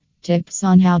Tips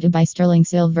on how to buy sterling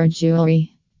silver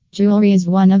jewelry. Jewelry is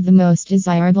one of the most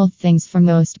desirable things for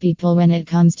most people when it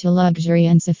comes to luxury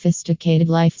and sophisticated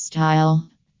lifestyle.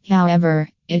 However,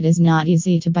 it is not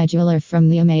easy to buy jewelry from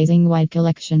the amazing white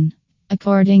collection.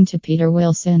 According to Peter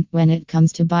Wilson, when it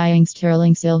comes to buying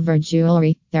sterling silver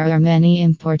jewelry, there are many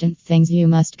important things you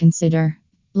must consider.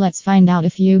 Let's find out a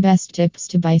few best tips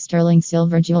to buy sterling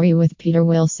silver jewelry with Peter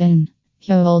Wilson.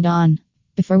 Hold on.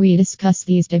 Before we discuss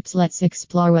these tips, let's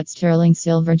explore what sterling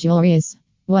silver jewelry is.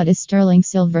 What is sterling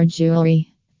silver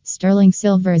jewelry? Sterling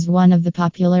silver is one of the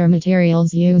popular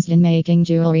materials used in making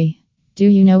jewelry. Do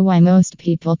you know why most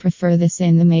people prefer this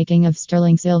in the making of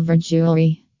sterling silver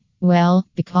jewelry? Well,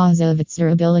 because of its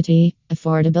durability,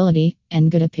 affordability, and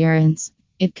good appearance.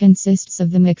 It consists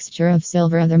of the mixture of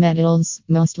silver and other metals,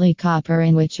 mostly copper,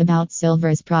 in which about silver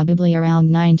is probably around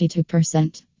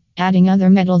 92%. Adding other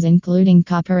metals including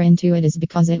copper into it is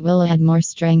because it will add more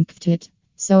strength to it.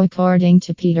 So according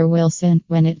to Peter Wilson,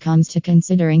 when it comes to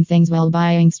considering things while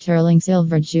buying sterling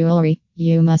silver jewelry,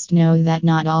 you must know that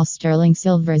not all sterling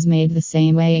silver is made the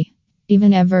same way.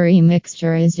 Even every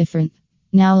mixture is different.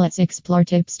 Now let's explore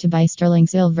tips to buy sterling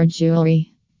silver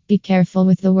jewelry. Be careful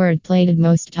with the word plated.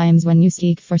 Most times when you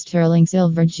seek for sterling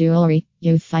silver jewelry,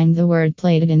 you find the word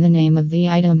plated in the name of the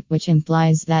item, which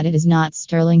implies that it is not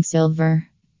sterling silver.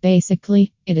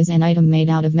 Basically, it is an item made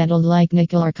out of metal like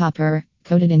nickel or copper,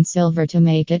 coated in silver to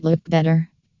make it look better.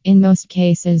 In most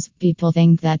cases, people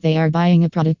think that they are buying a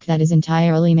product that is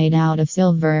entirely made out of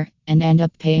silver, and end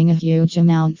up paying a huge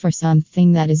amount for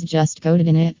something that is just coated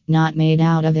in it, not made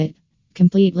out of it.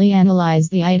 Completely analyze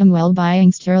the item while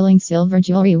buying sterling silver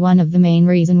jewelry. One of the main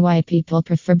reasons why people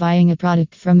prefer buying a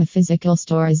product from a physical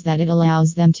store is that it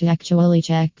allows them to actually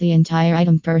check the entire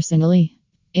item personally.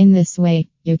 In this way,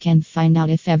 you can find out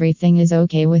if everything is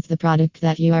okay with the product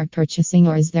that you are purchasing,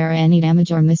 or is there any damage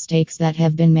or mistakes that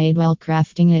have been made while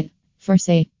crafting it. For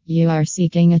say, you are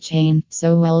seeking a chain,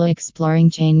 so while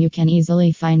exploring chain you can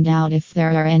easily find out if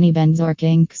there are any bends or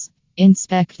kinks.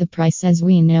 Inspect the price. As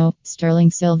we know, sterling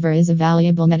silver is a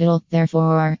valuable metal,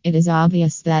 therefore it is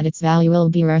obvious that its value will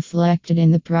be reflected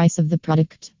in the price of the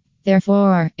product.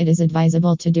 Therefore, it is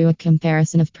advisable to do a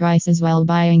comparison of prices while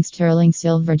buying sterling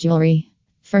silver jewelry.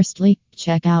 Firstly,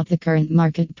 check out the current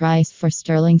market price for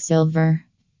sterling silver.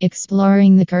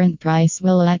 Exploring the current price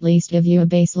will at least give you a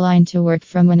baseline to work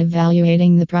from when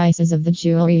evaluating the prices of the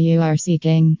jewelry you are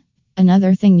seeking.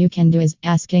 Another thing you can do is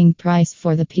asking price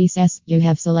for the pieces you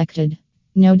have selected.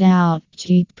 No doubt,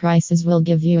 cheap prices will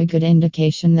give you a good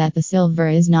indication that the silver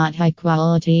is not high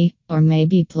quality, or may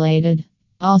be plated.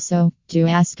 Also, do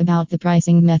ask about the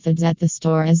pricing methods at the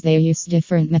store, as they use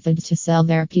different methods to sell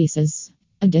their pieces.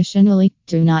 Additionally,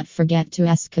 do not forget to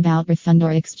ask about refund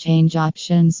or exchange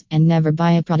options, and never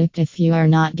buy a product if you are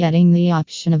not getting the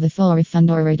option of a full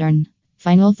refund or return.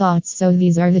 Final thoughts. So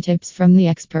these are the tips from the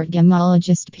expert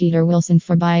gemologist Peter Wilson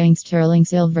for buying sterling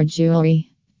silver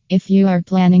jewelry. If you are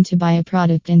planning to buy a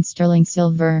product in sterling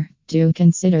silver, do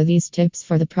consider these tips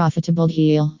for the profitable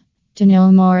deal. To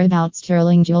know more about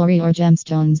sterling jewelry or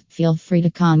gemstones, feel free to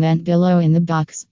comment below in the box.